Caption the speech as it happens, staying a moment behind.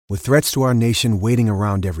With threats to our nation waiting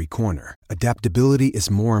around every corner, adaptability is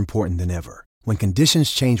more important than ever. When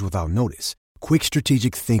conditions change without notice, quick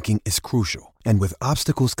strategic thinking is crucial. And with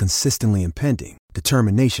obstacles consistently impending,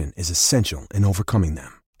 determination is essential in overcoming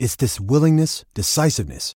them. It's this willingness,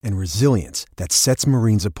 decisiveness, and resilience that sets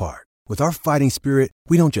Marines apart. With our fighting spirit,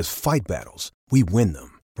 we don't just fight battles, we win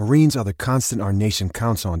them. Marines are the constant our nation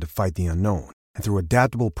counts on to fight the unknown. And through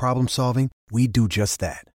adaptable problem solving, we do just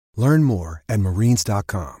that. Learn more at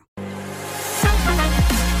marines.com.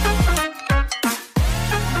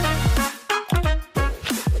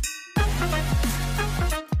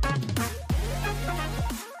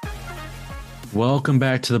 Welcome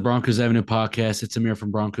back to the Broncos Avenue podcast. It's Amir from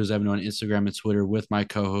Broncos Avenue on Instagram and Twitter with my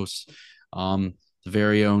co-hosts, the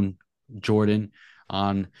very own Jordan,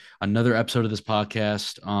 on another episode of this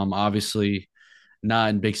podcast. Obviously,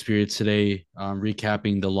 not in big spirits today.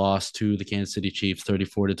 Recapping the loss to the Kansas City Chiefs,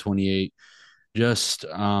 34-28. Just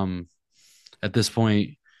at this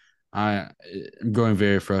point, I'm growing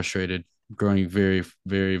very frustrated. Growing very,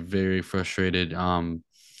 very, very frustrated. I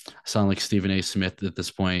sound like Stephen A. Smith at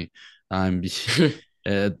this point. I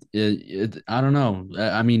don't know.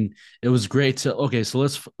 I mean, it was great to. Okay, so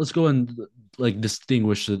let's go and like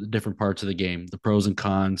distinguish the different parts of the game, the pros and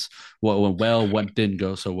cons, what went well, what didn't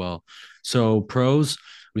go so well. So pros,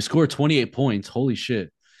 we scored 28 points. Holy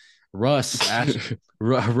shit. Russ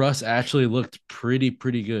actually looked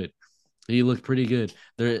pretty good. He looked pretty good.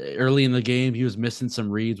 There early in the game, he was missing some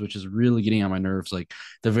reads, which is really getting on my nerves. Like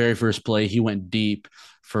the very first play, he went deep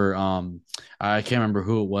for I can't remember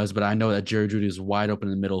who it was, but I know that Jeudy was wide open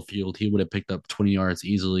in the middle field. He would have picked up 20 yards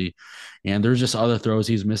easily. And there's just other throws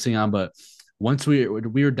he's missing on. But once we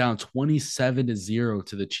were down 27-0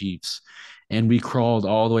 to the Chiefs, and we crawled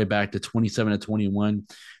all the way back to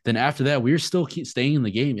 27-21. Then after that, we were still staying in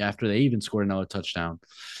the game after they even scored another touchdown.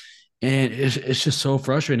 And it's just so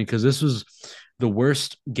frustrating because this was the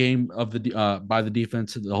worst game of the by the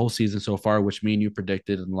defense the whole season so far, which me and you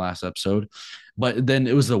predicted in the last episode. But then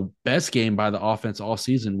it was the best game by the offense all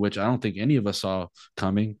season, which I don't think any of us saw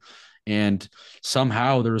coming. And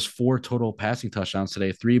somehow there was 4 total passing touchdowns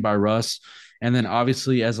today, 3 by Russ. And then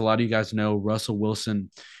obviously, as a lot of you guys know, Russell Wilson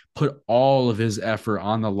put all of his effort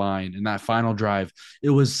on the line in that final drive. It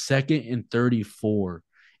was 2nd and 34,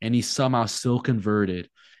 and he somehow still converted.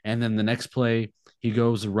 And then the next play, he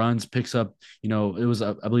goes, runs, picks up, it was,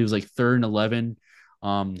 I believe it was like 3rd and 11.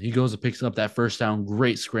 He goes and picks up that first down.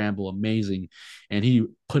 Great scramble, amazing. And he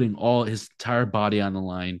putting all his entire body on the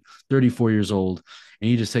line, 34 years old. And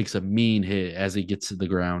he just takes a mean hit as he gets to the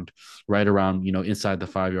ground, right around, inside the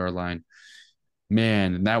 5-yard line.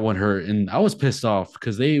 Man, that one hurt. And I was pissed off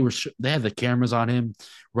because they had the cameras on him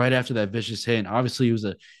right after that vicious hit. And obviously,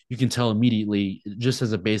 you can tell immediately, just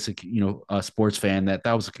as a basic, sports fan, that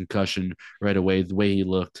was a concussion right away, the way he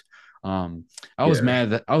looked. I was mad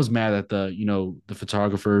that the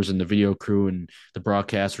photographers and the video crew and the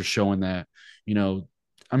broadcast were showing that,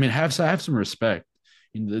 have some respect.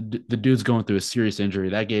 The dude's going through a serious injury.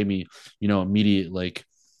 That gave me, immediate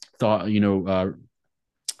thought,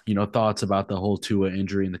 thoughts about the whole Tua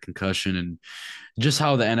injury and the concussion and just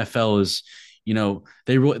how the NFL is,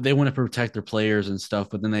 they want to protect their players and stuff,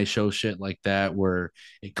 but then they show shit like that where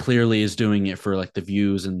it clearly is doing it for like the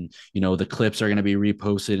views and, the clips are going to be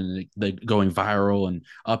reposted and they going viral and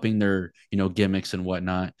upping their, gimmicks and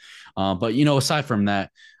whatnot. But, aside from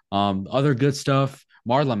that, other good stuff,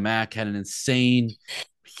 Marlon Mack had an insane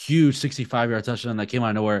huge 65-yard touchdown that came out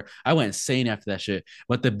of nowhere. I went insane after that shit.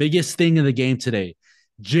 But the biggest thing in the game today,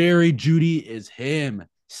 Jeudy is him.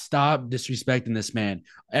 Stop disrespecting this man.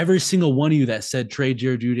 Every single one of you that said trade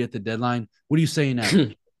Jeudy at the deadline, what are you saying now?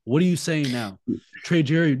 What are you saying now? Trade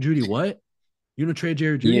Jeudy what? You know trade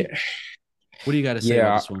Jeudy? Yeah. What do you got to say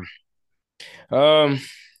about this one?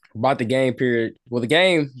 About the game period. Well, the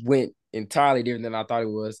game went entirely different than I thought it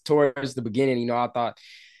was. Towards the beginning,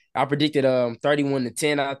 I predicted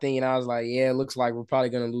 31-10, I think, and I was like, yeah, it looks like we're probably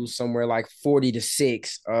gonna lose somewhere like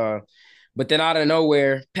 40-6. But then out of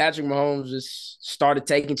nowhere, Patrick Mahomes just started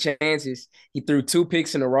taking chances. He threw 2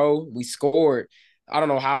 picks in a row. We scored. I don't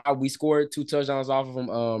know how we scored 2 touchdowns off of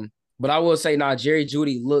him. But I will say, Jerry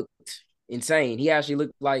Jeudy looked insane. He actually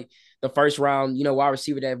looked like the first round, wide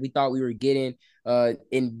receiver that we thought we were getting.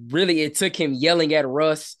 And really, it took him yelling at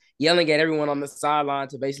Russ, yelling at everyone on the sideline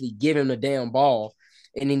to basically give him the damn ball.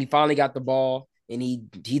 And then he finally got the ball, and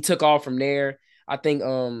he took off from there. I think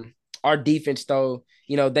our defense, though,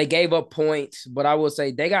 they gave up points, but I will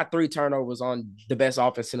say they got 3 turnovers on the best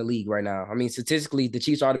offense in the league right now. I mean, statistically, the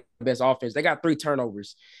Chiefs are the best offense. They got 3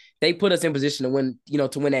 turnovers. They put us in position to win,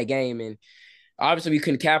 to win that game. And Obviously we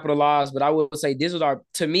couldn't capitalize, but I would say this was our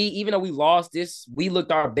to me, even though we lost this, we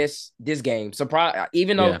looked our best this game. Surprise,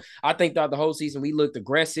 even though Yeah. I think throughout the whole season we looked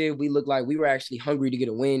aggressive, we looked like we were actually hungry to get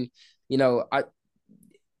a win. I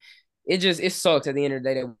it sucks at the end of the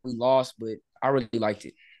day that we lost, but I really liked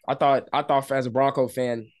it. I thought as a Bronco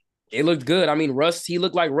fan, it looked good. I mean, Russ, he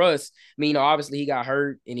looked like Russ. I mean, obviously he got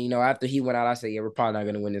hurt, and after he went out, I said, yeah, we're probably not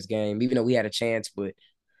gonna win this game, even though we had a chance. But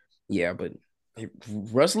yeah, but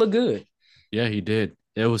Russ looked good. Yeah, he did.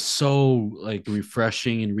 It was so like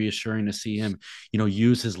refreshing and reassuring to see him,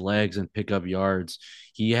 use his legs and pick up yards.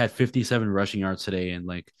 He had 57 rushing yards today, and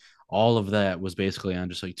like all of that was basically on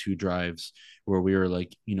just like two drives where we were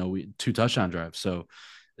like, we two touchdown drives. So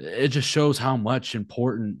it just shows how much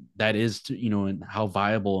important that is to, and how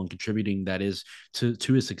viable and contributing that is to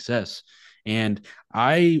his success. And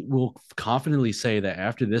I will confidently say that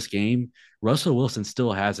after this game, Russell Wilson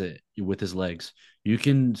still has it with his legs. You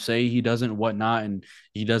can say he doesn't whatnot, and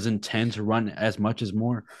he doesn't tend to run as much as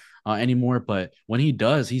more anymore. But when he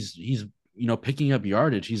does, he's picking up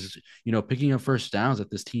yardage. He's picking up first downs that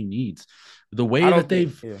this team needs. The I way that don't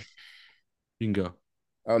think, they've yeah. you can go.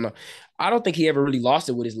 Oh no, I don't think he ever really lost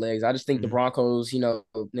it with his legs. I just think the Mhm. Broncos,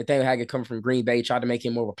 Nathaniel Hackett coming from Green Bay, tried to make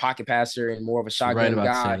him more of a pocket passer and more of a Right shotgun about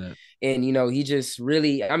to say guy. that. And he just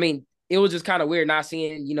really, I mean, it was just kind of weird not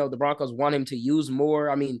seeing, the Broncos want him to use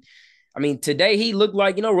more. I mean, today he looked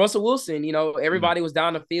like, Russell Wilson. Mhm. Everybody was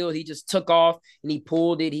down the field. He just took off and he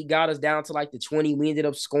pulled it. He got us down to like the 20. We ended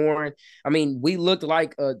up scoring. I mean, we looked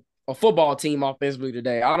like a football team offensively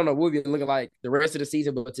today. I don't know what we've been looking like the rest of the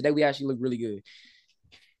season, but today we actually looked really good.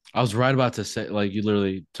 I was right about to say, like, you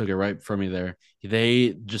literally took it right from me there. They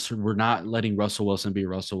just were not letting Russell Wilson be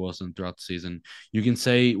Russell Wilson throughout the season. You can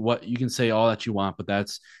say all that you want, but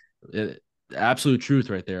that's absolute truth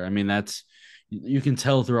right there. I mean, you can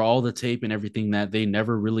tell through all the tape and everything that they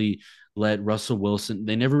never really let Russell Wilson,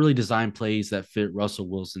 they never really designed plays that fit Russell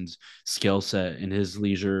Wilson's skill set and his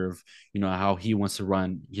leisure of, how he wants to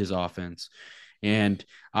run his offense. And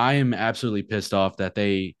I am absolutely pissed off that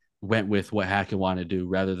they went with what Hackett wanted to do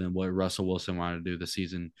rather than what Russell Wilson wanted to do this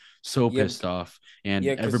season. So Yeah, pissed off, and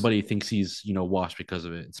yeah, because everybody thinks he's washed because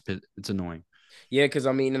of it. It's annoying. Yeah, because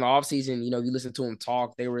I mean, in the offseason, you listen to them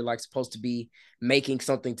talk, they were like supposed to be making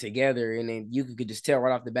something together. And then you could just tell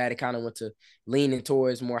right off the bat, it kind of went to leaning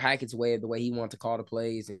towards more Hackett's way of the way he wanted to call the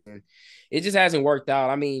plays. And it just hasn't worked out.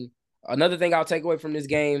 I mean, another thing I'll take away from this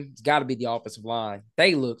game, it's got to be the offensive line.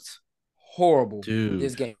 They looked horrible this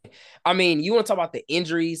Dude, game. I mean, you want to talk about the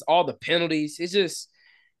injuries, all the penalties.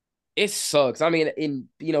 It sucks. I mean,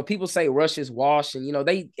 people say Rush is washed, and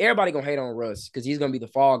everybody gonna hate on Rush because he's gonna be the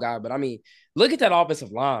fall guy. But I mean, look at that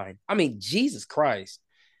offensive line. I mean, Jesus Christ.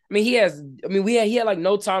 I mean, he had like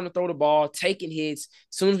no time to throw the ball, taking hits.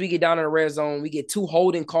 As soon as we get down in the red zone, we get two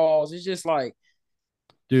holding calls. It's just like,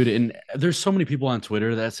 dude, and there's so many people on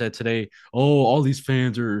Twitter that said today, "Oh, all these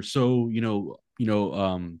fans are so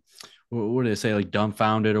what did they say, like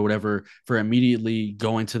dumbfounded or whatever for immediately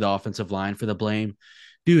going to the offensive line for the blame."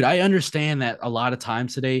 Dude, I understand that a lot of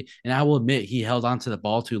times today, and I will admit he held on to the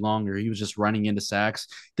ball too long or he was just running into sacks.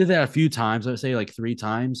 Did that a few times, I would say like three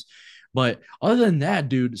times. But other than that,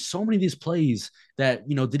 dude, so many of these plays that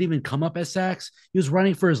didn't even come up as sacks, he was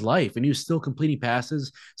running for his life and he was still completing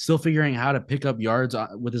passes, still figuring how to pick up yards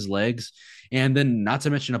with his legs. And then, not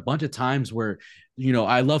to mention a bunch of times where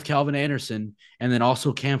I love Calvin Anderson and then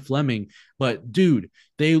also Cam Fleming, but dude,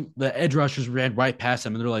 the edge rushers ran right past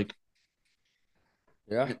him and they're like,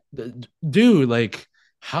 yeah, dude, like,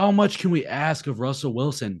 how much can we ask of Russell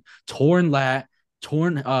Wilson? Torn lat,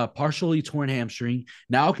 partially torn hamstring,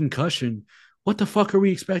 now concussion. What the fuck are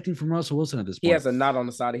we expecting from Russell Wilson at this he point? has a knot on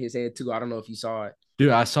the side of his head too. I don't know if you saw it.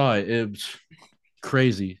 Dude, I saw it. It was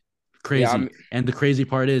crazy, Yeah, I crazy. mean, And the crazy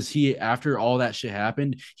part is, after all that shit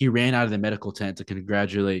happened, he ran out of the medical tent to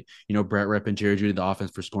congratulate, Brett Ripp and Jerry Jeudy, the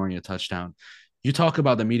offense, for scoring a touchdown. You talk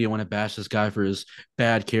about the media want to bash this guy for his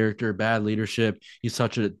bad character, bad leadership. He's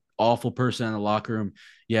such an awful person in the locker room.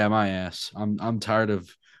 Yeah, my ass. I'm tired of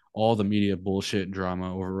all the media bullshit and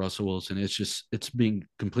drama over Russell Wilson. It's being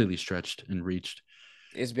completely stretched and reached.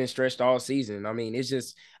 it's been stretched all season. I mean,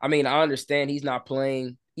 I understand he's not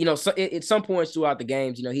playing. So at some points throughout the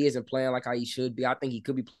games, he isn't playing like how he should be. I think he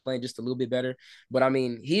could be playing just a little bit better. But I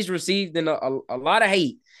mean, he's received a lot of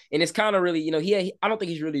hate, and it's kind of really, I don't think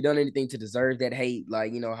he's really done anything to deserve that hate,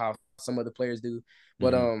 like how some other players do.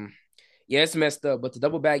 But Mm-hmm. yeah, it's messed up. But to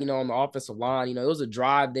double back, on the offensive line, it was a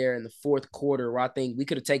drive there in the fourth quarter where I think we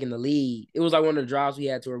could have taken the lead. It was like one of the drives we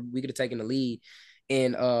had to where we could have taken the lead.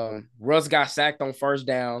 And Russ got sacked on first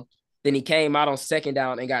down. Then he came out on second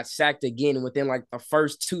down and got sacked again. And within like the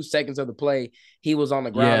first 2 seconds of the play, he was on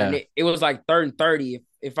the ground. And Yeah. it was like 3rd and 30.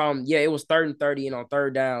 It was 3rd and 30. And on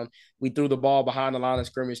third down, we threw the ball behind the line of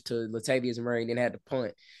scrimmage to Latavius Murray and then had to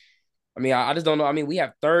punt. I mean, I just don't know. I mean, we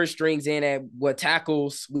have third strings in at what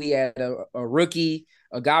tackles. We had a rookie,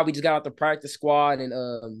 a guy we just got out the practice squad, and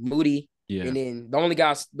Moody. Yeah. And then the only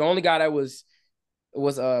guy that was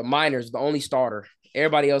Miners, the only starter.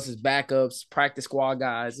 Everybody else is backups, practice squad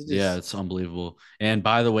guys. It Yeah, just it's unbelievable. And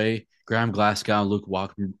by the way, Graham Glasgow and Luke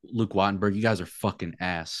Wattenberg, you guys are fucking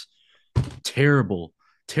ass. Terrible,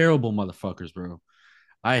 terrible motherfuckers, bro.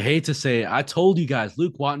 I hate to say it. I told you guys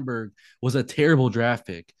Luke Wattenberg was a terrible draft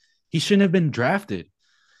pick. He shouldn't have been drafted.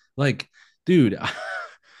 Like, dude,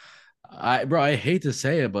 I hate to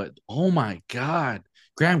say it, but oh my God.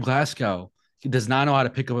 Graham Glasgow, he does not know how to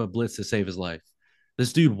pick up a blitz to save his life.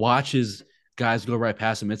 This dude watches guys go right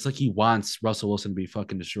past him. It's like he wants Russell Wilson to be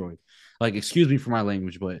fucking destroyed. Like, excuse me for my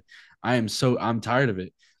language, but I'm tired of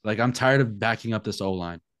it. Like, I'm tired of backing up this O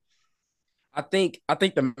line. I think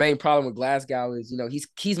the main problem with Glasgow is,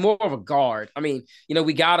 he's more of a guard. I mean,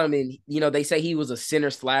 we got him and they say he was a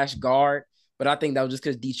center/guard, but I think that was just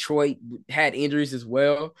because Detroit had injuries as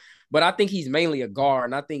well. But I think he's mainly a guard.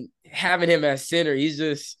 And I think having him as center,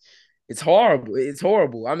 it's horrible. It's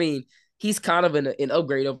horrible. I mean, he's kind of an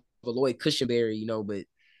upgrade of Lloyd Cushenberry, but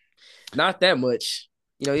not that much.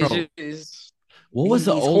 It's Bro, just what was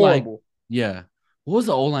the he's O line? horrible Yeah. What was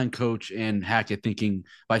the O line coach and Hackett thinking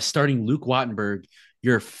by starting Luke Wattenberg,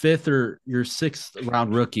 your fifth or your sixth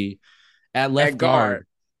round rookie, at left at guard. guard?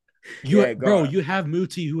 You, Yeah, bro, guard. you have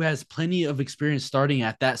Muti who has plenty of experience starting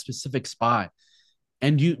at that specific spot.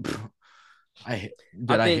 And I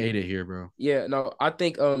I think hate it here, bro. Yeah, no, I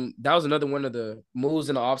think that was another one of the moves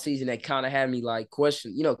in the offseason that kind of had me like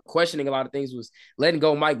questioning a lot of things was letting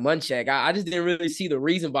go Mike Munchak. I just didn't really see the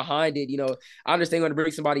reason behind it. I understand you want to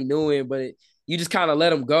bring somebody new in, but you just kind of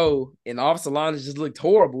let him go, and the offensive line just looked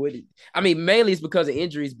horrible. I mean, mainly it's because of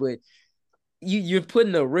injuries, but you're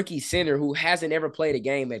putting a rookie center who hasn't ever played a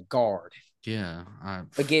game at guard Yeah.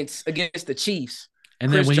 against the Chiefs.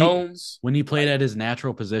 And then Chris Jones, when he played like at his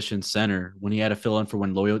natural position center, when he had to fill in for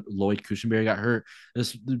when Lloyd Cushenberry got hurt,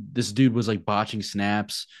 this dude was like botching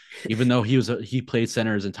snaps, even though he played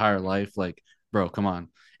center his entire life. Like, bro, come on.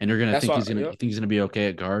 And you're gonna that's think why. you think he's gonna be okay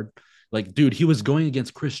at guard? Like, dude, he was going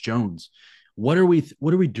against Chris Jones. What are we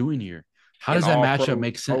doing here? How An does that all matchup pro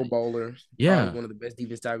make pro sense? bowler, probably Yeah, one of the best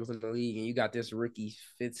defense tackles in the league, and you got this rookie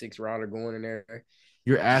fifth, sixth rounder going in there,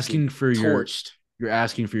 you're just get asking for your torched. you're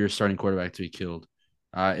asking for your starting quarterback to be killed.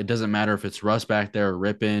 It doesn't matter if it's Russ back there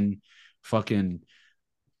ripping, fucking,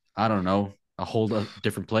 I don't know, a whole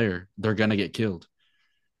different player. They're gonna get killed.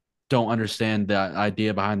 Don't understand the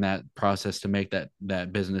idea behind that process to make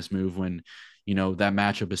that business move when that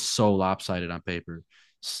matchup is so lopsided on paper.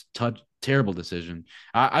 Terrible decision.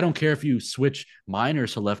 I don't care if you switch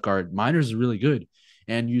Miners to left guard. Miners is really good,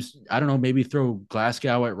 and I don't know, maybe throw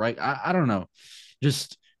Glasgow at right. I don't know,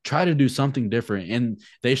 just try to do something different. And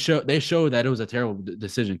they show that it was a terrible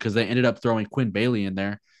decision because they ended up throwing Quinn Bailey in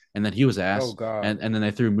there, and then he was Oh ass. God, And then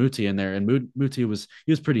they threw Muti in there, and Muti was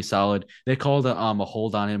pretty solid. They called a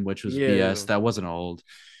hold on him, which was yeah. BS. That wasn't a hold.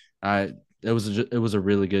 I it was a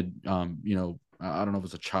really good I don't know if it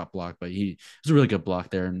was a chop block, but it was a really good block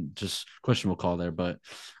there and just questionable call there. But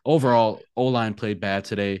overall, O line played bad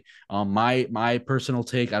today. My personal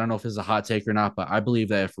take, I don't know if this is a hot take or not, but I believe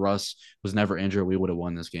that if Russ was never injured, we would have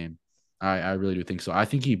won this game. I really do think so. I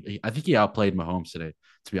think he outplayed Mahomes today.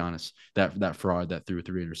 To be honest, that fraud that threw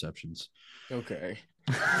 3 interceptions. Okay.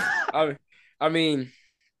 I I mean,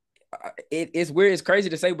 it's weird. It's crazy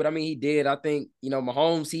to say, but I mean, he did. I think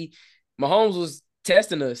Mahomes was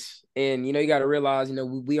testing us, and you got to realize,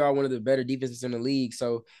 we are one of the better defenses in the league.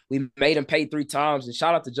 So we made him pay 3 times. And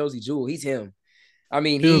shout out to Josie Jewell. He's him. I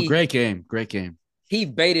mean, Dude, he great game, great game. he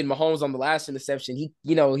baited Mahomes on the last interception. He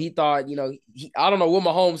thought, I don't know what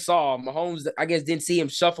Mahomes saw. Mahomes, I guess, didn't see him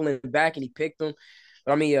shuffling back, and he picked him.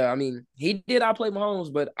 But I mean, he did outplay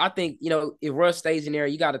Mahomes. But I think, if Russ stays in there,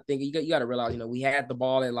 you got to think, you got to realize, we had the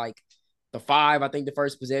ball at like the 5, I think, the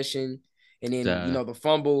first possession, and then Uh, the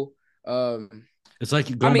fumble. it's like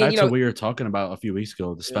I going mean, back to what we were talking about a few weeks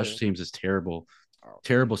ago. The yeah. special teams is terrible, Oh,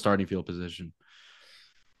 terrible starting field position.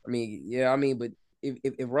 I mean, yeah, I mean, but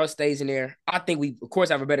if Russ stays in there, I think we of course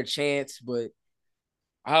have a better chance. But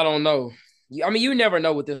I don't know. I mean, you never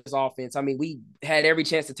know with this offense. I mean, we had every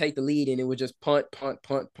chance to take the lead, and it was just punt, punt,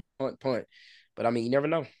 punt, punt, punt. But I mean, you never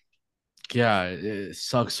know. Yeah, it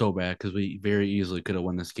sucks so bad because we very easily could have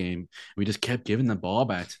won this game. We just kept giving the ball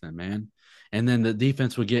back to them, man. And then the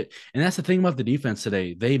defense would get, and that's the thing about the defense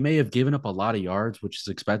today. They may have given up a lot of yards, which is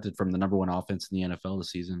expected from the number one offense in the NFL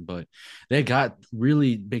this season, but they got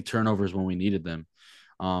really big turnovers when we needed them.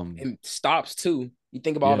 And stops too. You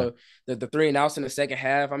think about Yeah, the three and outs in the second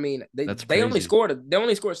half. I mean, that's they only crazy.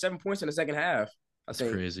 scored 7 points in the second half. I That's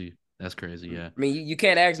think. crazy. That's crazy. I Yeah. mean, you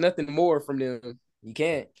can't ask nothing more from them. You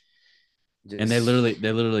can't And just they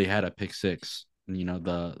literally had a pick six. You know,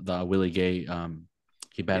 the Willie Gay,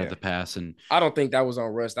 he batted yeah. the pass, and I don't think that was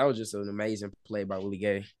on Russ. That was just an amazing play by Willie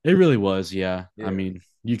Gay. it really was. Yeah. I Yeah. mean,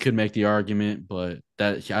 you could make the argument, but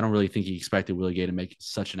that I don't really think he expected Willie Gay to make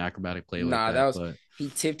such an acrobatic play like Nah, that that. was But he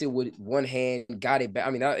tipped it with one hand, got it back. I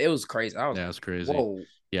mean, it was crazy. I was yeah, like, it's crazy. whoa.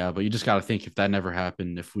 Yeah, but you just got to think if that never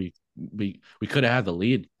happened, if we could have had the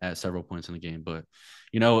lead at several points in the game, but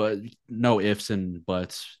no ifs and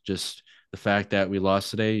buts. Just the fact that we lost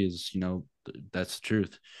today is, that's the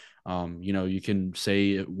truth. You can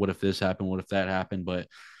say, what if this happened? What if that happened? But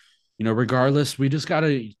regardless, we just got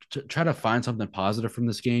to try to find something positive from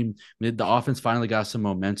this game. The offense finally got some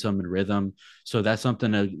momentum and rhythm. So that's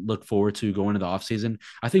something to look forward to going into the offseason.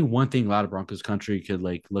 I think one thing a lot of Broncos country could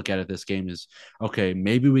look at this game is, okay,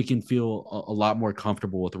 maybe we can feel a lot more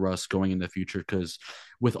comfortable with Russ going in the future, because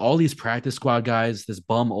with all these practice squad guys, this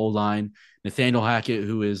bum O-line, Nathaniel Hackett,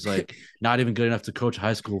 who is not even good enough to coach a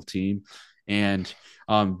high school team, and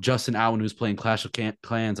Justin Allen, who's playing Clash of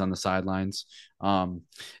Clans on the sidelines.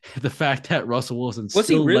 The fact that Russell Wilson Was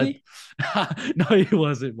he still led. really? No, he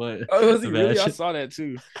wasn't, but Oh, was he really? I imagine. saw that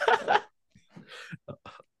too.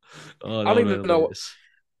 Oh, I no, don't no, even know. hilarious.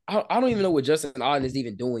 I don't even know what Justin Allen is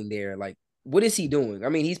even doing there. Like, what is he doing? I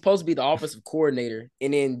mean, he's supposed to be the offensive coordinator,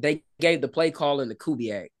 and then they gave the play calling to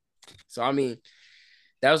Kubiak. So I mean,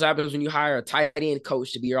 that's what happens when you hire a tight end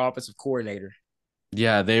coach to be your offensive coordinator.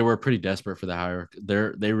 Yeah, they were pretty desperate for the hire.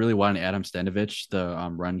 They really wanted Adam Stenavich, the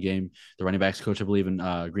run game, the running backs coach, I believe, in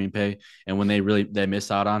Green Bay. And when they missed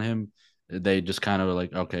out on him, they just kind of were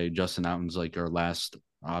like, okay, Justin Allen's our last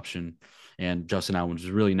option. And Justin Allen was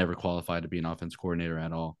really never qualified to be an offense coordinator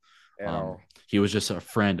at all. At all. He was just a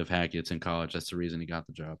friend of Hackett's in college. That's the reason he got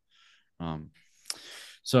the job.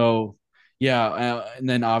 So yeah, and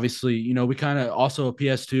then obviously, we kind of also a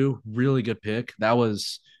PS2 really good pick. That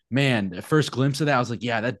was, man, the first glimpse of that, I was like,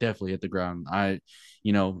 yeah, that definitely hit the ground.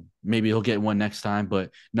 Maybe he'll get one next time, but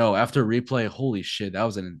no, after replay, holy shit, that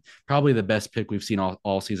was probably the best pick we've seen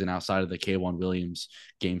all season outside of the K1 Williams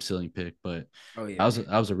game sealing pick. But Oh that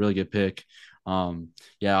yeah. was a really good pick.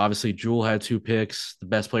 Yeah, obviously Jewel had two picks, the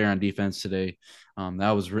best player on defense today.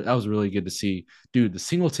 That was really good to see, dude. The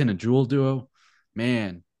Singleton and Jewel duo,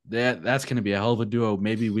 man, that's going to be a hell of a duo.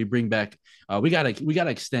 Maybe we bring back. We gotta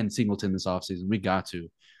extend Singleton this offseason. We got to,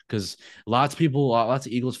 because lots of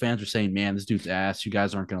Eagles fans are saying, man, this dude's ass. You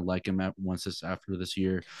guys aren't going to like him after this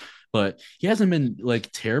year. But he hasn't been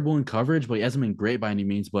terrible in coverage, but he hasn't been great by any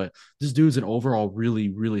means. But this dude's an overall really,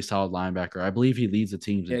 really solid linebacker. I believe he leads the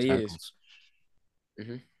teams in Yeah, he is. tackles.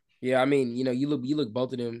 Mm-hmm. Yeah, I mean, you look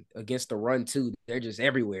both of them against the run too. They're just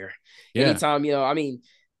everywhere. Yeah. Anytime, I mean,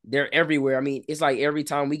 they're everywhere. I mean, it's like every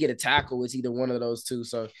time we get a tackle, it's either one of those two.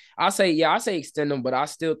 So I say extend them, but I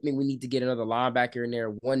still think we need to get another linebacker in there,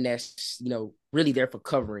 one that's really there for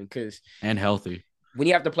covering. Because And healthy. when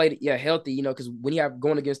you have to play, healthy, because when you have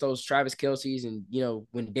going against those Travis Kelce's and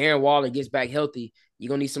when Darren Waller gets back healthy, you're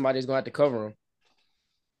gonna need somebody that's gonna have to cover him.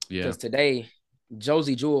 Yeah. Because today,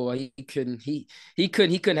 Josie Jewell, he couldn't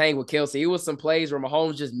hang with Kelsey. It was some plays where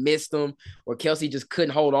Mahomes just missed him, or Kelsey just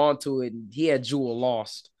couldn't hold on to it, and he had Jewell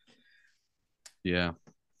lost. Yeah.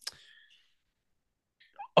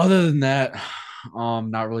 Other than that,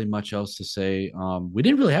 not really much else to say. We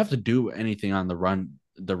didn't really have to do anything on the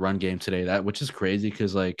run game today, which is crazy,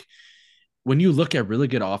 because when you look at really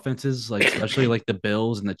good offenses, especially the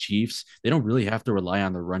Bills and the Chiefs, they don't really have to rely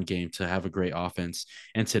on the run game to have a great offense.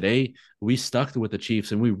 And today we stuck with the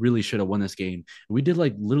Chiefs, and we really should have won this game. We did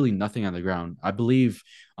literally nothing on the ground. I believe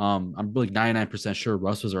I'm 99% sure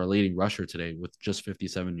Russ was our leading rusher today with just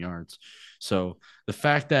 57 yards. So the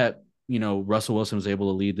fact that Russell Wilson was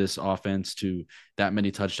able to lead this offense to that many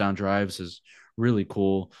touchdown drives is really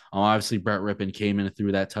cool. Obviously Brett Rippon came in and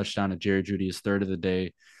threw that touchdown to Jerry Jeudy, his third of the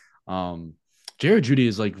day. Jared Jeudy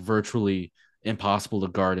is virtually impossible to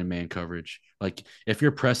guard in man coverage. If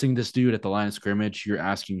you're pressing this dude at the line of scrimmage, you're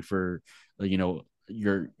asking for you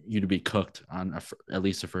to be cooked on at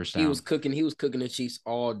least a first He was down. cooking. He was cooking the Chiefs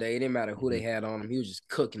all day. It didn't matter who they had on him. He was just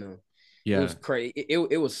cooking them. It Yeah, was crazy.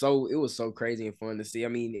 It was so crazy and fun to see. I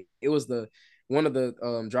mean, it was the one of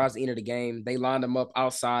the drives to enter the game. They lined him up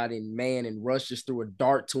outside and Rush just threw a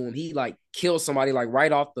dart to him. He killed somebody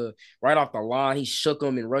right off the line. He shook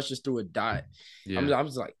him and Rush just threw a dot. yeah, I'm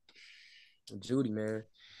just like, Jeudy, man.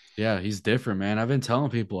 Yeah, he's different, man. I've been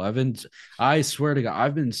telling people. I swear to God,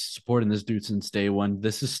 I've been supporting this dude since day one.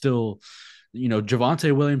 This is still,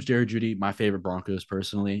 Javonte Williams, Jerry Jeudy, my favorite Broncos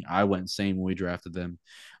personally. I went insane when we drafted them.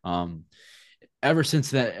 Um, ever since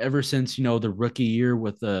the rookie year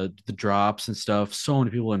with the drops and stuff, so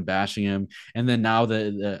many people have been bashing him, and then now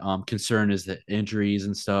the concern is the injuries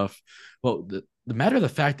and stuff. Well, the matter of the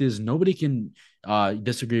fact is nobody can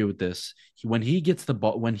disagree with this. When he gets the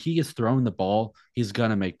ball, when he gets thrown the ball, he's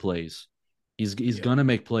gonna make plays. He's Yeah. gonna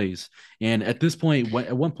make plays. And at this point,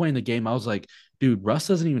 at one point in the game, I was like, dude, Russ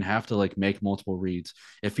doesn't even have to like make multiple reads.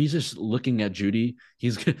 If he's just looking at Jeudy,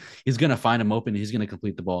 he's gonna find him open. He's gonna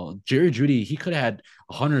complete the ball. Jerry Jeudy, he could have had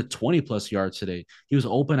 120 plus yards today. He was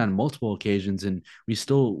open on multiple occasions, and we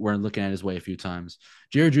still weren't looking at his way a few times.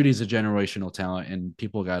 Jerry Jeudy is a generational talent, and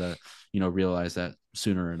people gotta realize that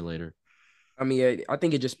sooner or later. I mean, I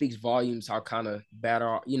think it just speaks volumes how kind of bad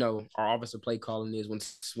our offensive play calling is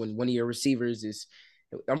when one of your receivers is.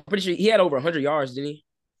 I'm pretty sure he had over 100 yards, didn't he?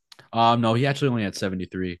 No, he actually only had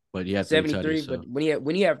 73, but he had three 73. tutties. But So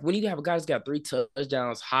when you have a guy that's got 3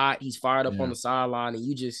 touchdowns, hot, he's fired up on yeah, the sideline, and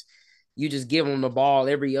you just give him the ball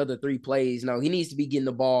every other 3 plays. No, he needs to be getting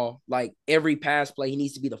the ball like every pass play. He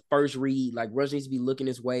needs to be the first read. Like Rush needs to be looking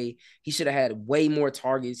his way. He should have had way more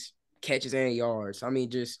targets, catches, and yards. I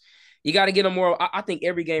mean, just you got to get him more. I think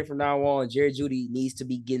every game from now on, Jerry Jeudy needs to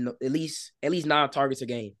be getting at least 9 targets a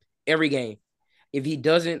game every game. If he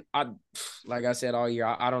doesn't, like I said all year,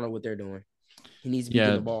 I don't know what they're doing. He needs to be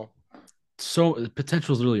getting yeah. the ball. So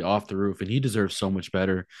potential is really off the roof, and he deserves so much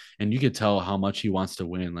better. And you could tell how much he wants to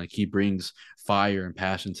win. Like he brings fire and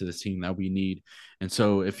passion to this team that we need. And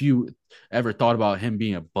so, if you ever thought about him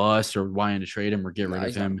being a bust or wanting to trade him or get rid Nah, of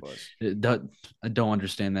he's not a him, bust. I don't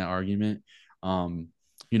understand that argument. Um,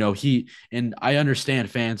 he and I understand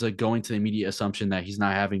fans like going to the immediate assumption that he's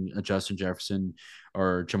not having a Justin Jefferson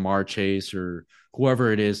or Jamar Chase or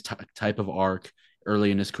whoever it is type of arc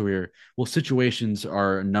early in his career. Well, situations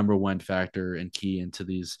are a number one factor and key into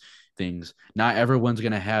these things. Not everyone's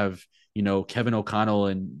going to have, Kevin O'Connell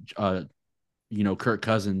and, Kirk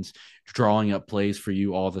Cousins drawing up plays for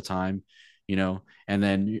you all the time, and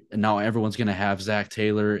then now everyone's going to have Zach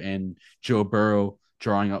Taylor and Joe Burrow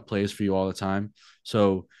drawing up plays for you all the time.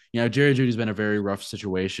 So, Jerry Judy's been a very rough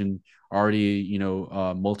situation already,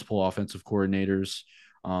 multiple offensive coordinators,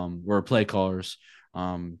 or play callers,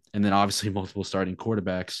 and then obviously multiple starting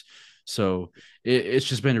quarterbacks. So it's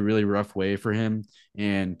just been a really rough way for him.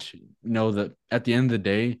 And know that at the end of the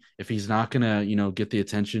day, if he's not gonna, get the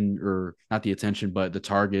attention or not the attention, but the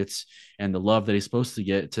targets and the love that he's supposed to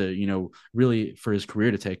get to, really for his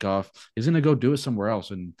career to take off, he's gonna go do it somewhere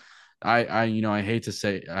else. And I hate to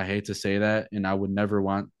say that, and I would never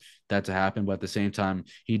want that to happen, but at the same time,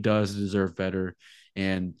 he does deserve better.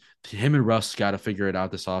 And him and Russ got to figure it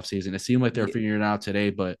out this offseason. It seemed like they're Yeah, figuring it out today,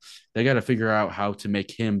 but they got to figure out how to make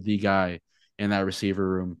him the guy in that receiver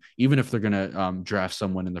room, even if they're going to draft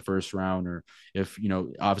someone in the first round, or if,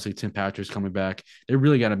 obviously Tim Patrick's coming back, they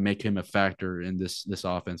really got to make him a factor in this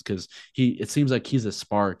offense, because it seems like he's a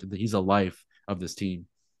spark, he's a life of this team.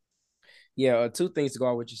 yeah. Two things to go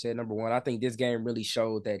on what you said. Number one, I think this game really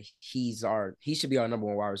showed that he should be our number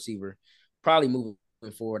one wide receiver, probably moving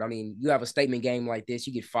forward. I mean, you have a statement game like this,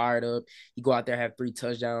 you get fired up, you go out there have 3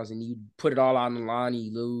 touchdowns, and you put it all out on the line and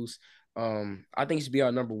you lose. I think he should be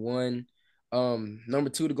our number one. Number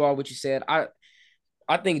two to go on what you said.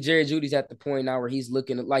 I think Jerry Judy's at the point now where he's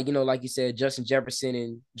looking at, like you said, Justin Jefferson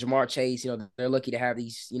and Jamar Chase. They're lucky to have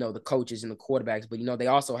these, the coaches and the quarterbacks, but they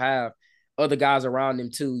also have other guys around them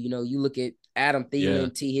too. You look at Adam Yeah,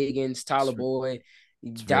 Thielen, T. Higgins, Tyler it's, Boyd.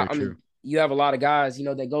 it's very I mean, true. you have a lot of guys,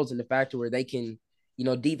 that goes in the factor where they can,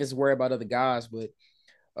 defense worry about other guys, but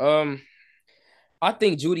um, I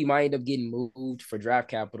think Jeudy might end up getting moved for draft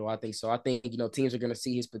capital. I think so. I think, teams are going to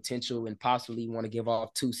see his potential and possibly want to give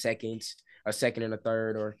off 2 seconds, a second and a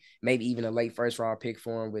third, or maybe even a late first round pick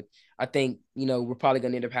for him. But I think, we're probably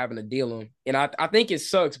going to end up having to deal him. And I think it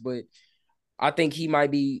sucks, but I think he might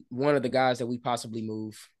be one of the guys that we possibly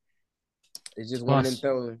move. It's It's just one of them poss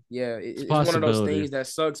things. Yeah, it's a it's one of those possibility. things that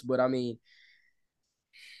sucks, but I mean,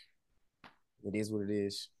 it is what it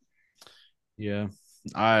is. Yeah.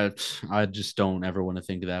 I I just don't ever want to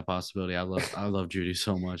think of that possibility. I love Judy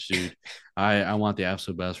so much, dude. I want the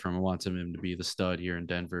absolute best from him. I want him to be the stud here in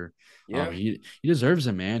Denver. Yeah. He deserves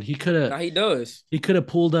it, man. Now he does. he could have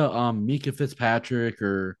pulled a Mika Fitzpatrick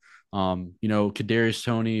or Kadarius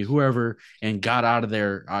Tony, whoever, and got out of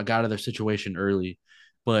their situation early.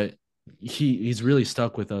 But he's really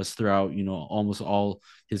stuck with us throughout, almost all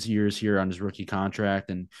his years here on his rookie contract,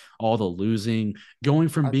 and all the losing, going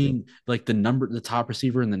from I think being like the top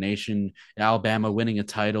receiver in the nation, Alabama winning a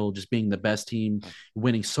title, just being the best team,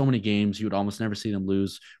 winning so many games. You would almost never see them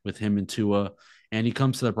lose with him and Tua. And he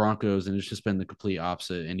comes to the Broncos and it's just been the complete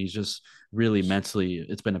opposite. And he's just really mentally,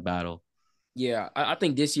 it's been a battle. Yeah, I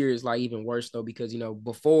think this year is like even worse though because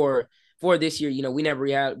before this year, we never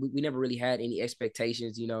really had any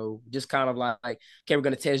expectations. Just kind of like okay, we're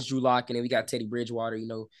gonna test Drew Lock, and then we got Teddy Bridgewater.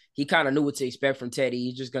 He kind of knew what to expect from Teddy.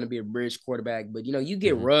 He's just gonna be a bridge quarterback. But you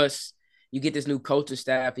get Mm-hmm. Russ, you get this new coaching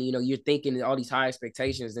staff, and you're thinking all these high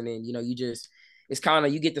expectations, and then it's kind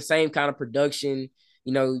of you get the same kind of production.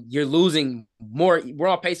 You're losing more. We're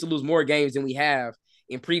on pace to lose more games than we have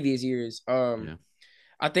in previous years. Yeah.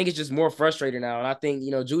 I think it's just more frustrating now. And I think,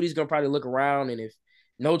 Jeudy's gonna probably look around and if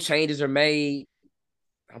no changes are made,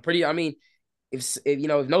 I mean, if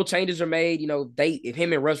no changes are made, if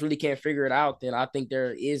him and Russ really can't figure it out, then I think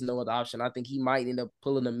there is no other option. I think he might end up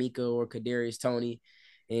pulling a Mika or Kadarius Toney.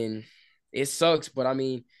 And it sucks, but I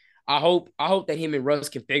mean, I hope that him and Russ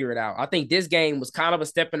can figure it out. I think this game was kind of a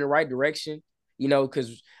step in the right direction,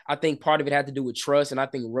 because I think part of it had to do with trust, and I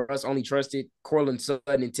think Russ only trusted Cortland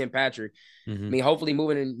Sutton and Tim Patrick. I Mm-hmm. mean, hopefully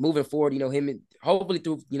moving forward, hopefully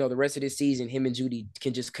through the rest of this season, him and Jeudy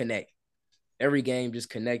can just connect every game, just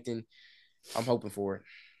connecting. I'm hoping for it.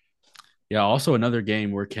 Yeah, also another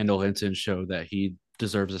game where Kendall Hinton showed that he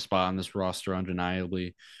deserves a spot on this roster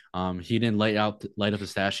undeniably. He didn't light up the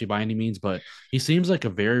stat sheet by any means, but he seems like a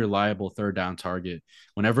very reliable third down target.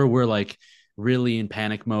 Whenever we're like really in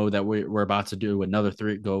panic mode that we're about to do another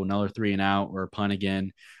three and out or punt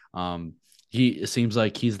again, um, it seems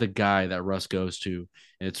like he's the guy that Russ goes to.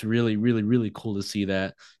 And it's really, really, really cool to see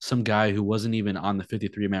that some guy who wasn't even on the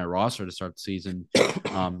 53-man roster to start the season,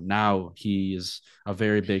 now he is a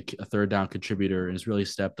very big third down contributor and has really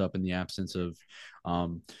stepped up in the absence of,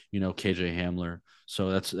 KJ Hamler.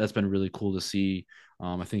 So that's been really cool to see.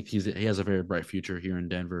 I think he has a very bright future here in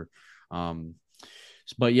Denver. Um,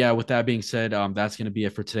 but yeah, with that being said, that's going to be it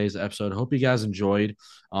for today's episode. Hope you guys enjoyed.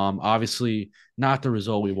 Obviously, not the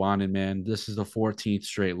result we wanted, man. This is the 14th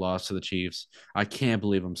straight loss to the Chiefs. I can't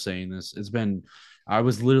believe I'm saying this. I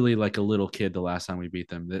was literally like a little kid the last time we beat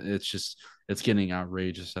them. It's getting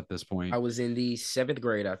outrageous at this point. I was in the seventh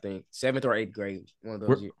grade, I think, seventh or eighth grade, one of We're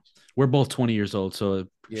those years. we're both 20 years old, so it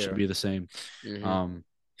should Yeah. be the same. Mm-hmm. Um,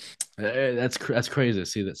 that's crazy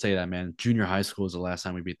to say that, man. Junior high school is the last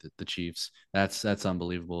time we beat the Chiefs. That's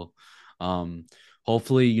unbelievable. Um,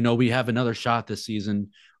 hopefully, we have another shot this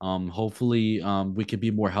season. Hopefully, we could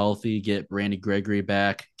be more healthy, get Randy Gregory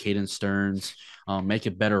back, Caden Stearns, make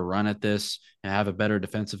a better run at this, and have a better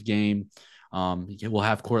defensive game. We'll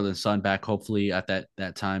have Cortland Sutton back hopefully at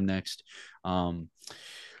that time next.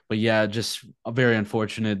 But yeah, just very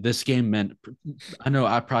unfortunate. This game meant. I know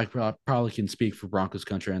I probably can speak for Broncos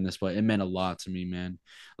country on this, but it meant a lot to me, man.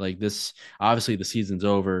 Like this, obviously the season's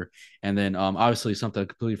over, and then obviously something I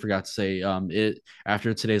completely forgot to say. It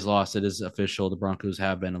after today's loss, it is official. The Broncos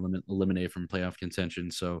have been eliminated from playoff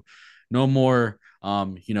contention, so no more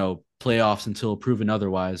playoffs until proven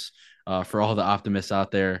otherwise. For all the optimists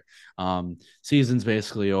out there, season's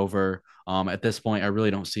basically over. At this point, I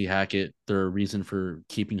really don't see Hackett their reason for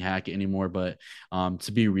keeping Hackett anymore. But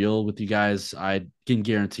to be real with you guys, I can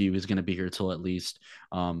guarantee you he's going to be here till at least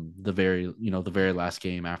the very last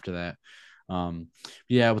game after that.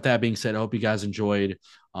 Yeah. With that being said, I hope you guys enjoyed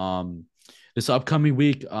this upcoming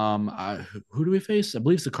week. Who do we face? I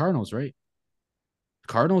believe it's the Cardinals, right?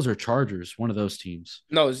 Cardinals or Chargers, one of those teams.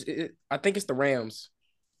 No, I think it's the Rams.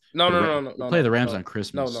 No, The no, Ra- no, no, we no, play no, the Rams no, on no,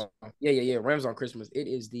 Christmas. no. Yeah. Rams on Christmas. It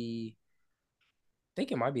is I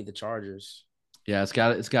think it might be the Chargers. Yeah, it's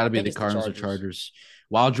got to I be think the it's the Cardinals or Chargers. Chargers.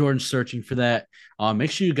 While Jordan's searching for that,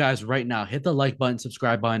 make sure you guys right now hit the like button,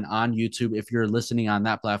 subscribe button on YouTube if you're listening on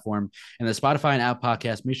that platform, and the Spotify and App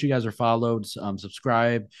podcast. Make sure you guys are followed,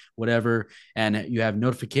 subscribe, whatever, and you have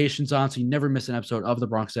notifications on so you never miss an episode of the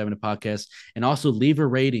Bronx 7 podcast. And also leave a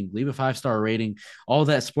rating, leave a 5-star rating. All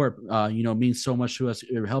that support, means so much to us.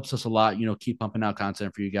 It helps us a lot. Keep pumping out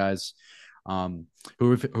content for you guys. Who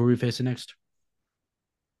are we facing next?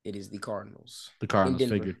 It is the Cardinals The in Cardinals.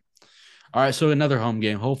 Denver. Figured. All right, so another home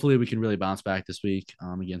game. Hopefully, we can really bounce back this week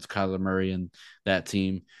against Kyler Murray and that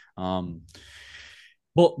team.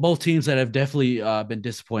 Both teams that have definitely been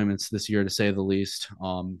disappointments this year, to say the least.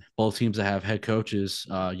 Both teams that have head coaches,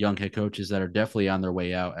 young head coaches that are definitely on their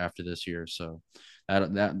way out after this year. So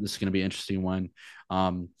that this is going to be an interesting one.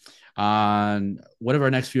 on one of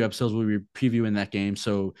our next few episodes. We'll be previewing that game.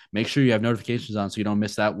 So make sure you have notifications on so you don't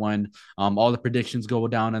miss that one. All the predictions go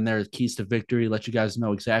down in there, keys to victory, let you guys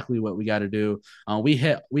know exactly what we got to do. We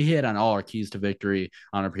hit on all our keys to victory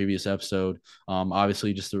on our previous episode.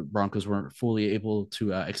 Obviously, just the Broncos weren't fully able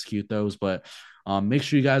to execute those, but make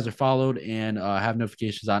sure you guys are followed and have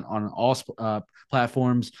notifications on all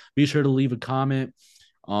platforms. Be sure to leave a comment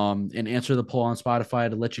and answer the poll on Spotify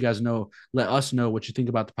to let us know what you think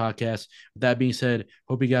about the podcast. With that being said,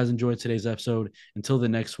 hope you guys enjoyed today's episode. Until the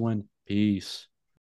next one, peace.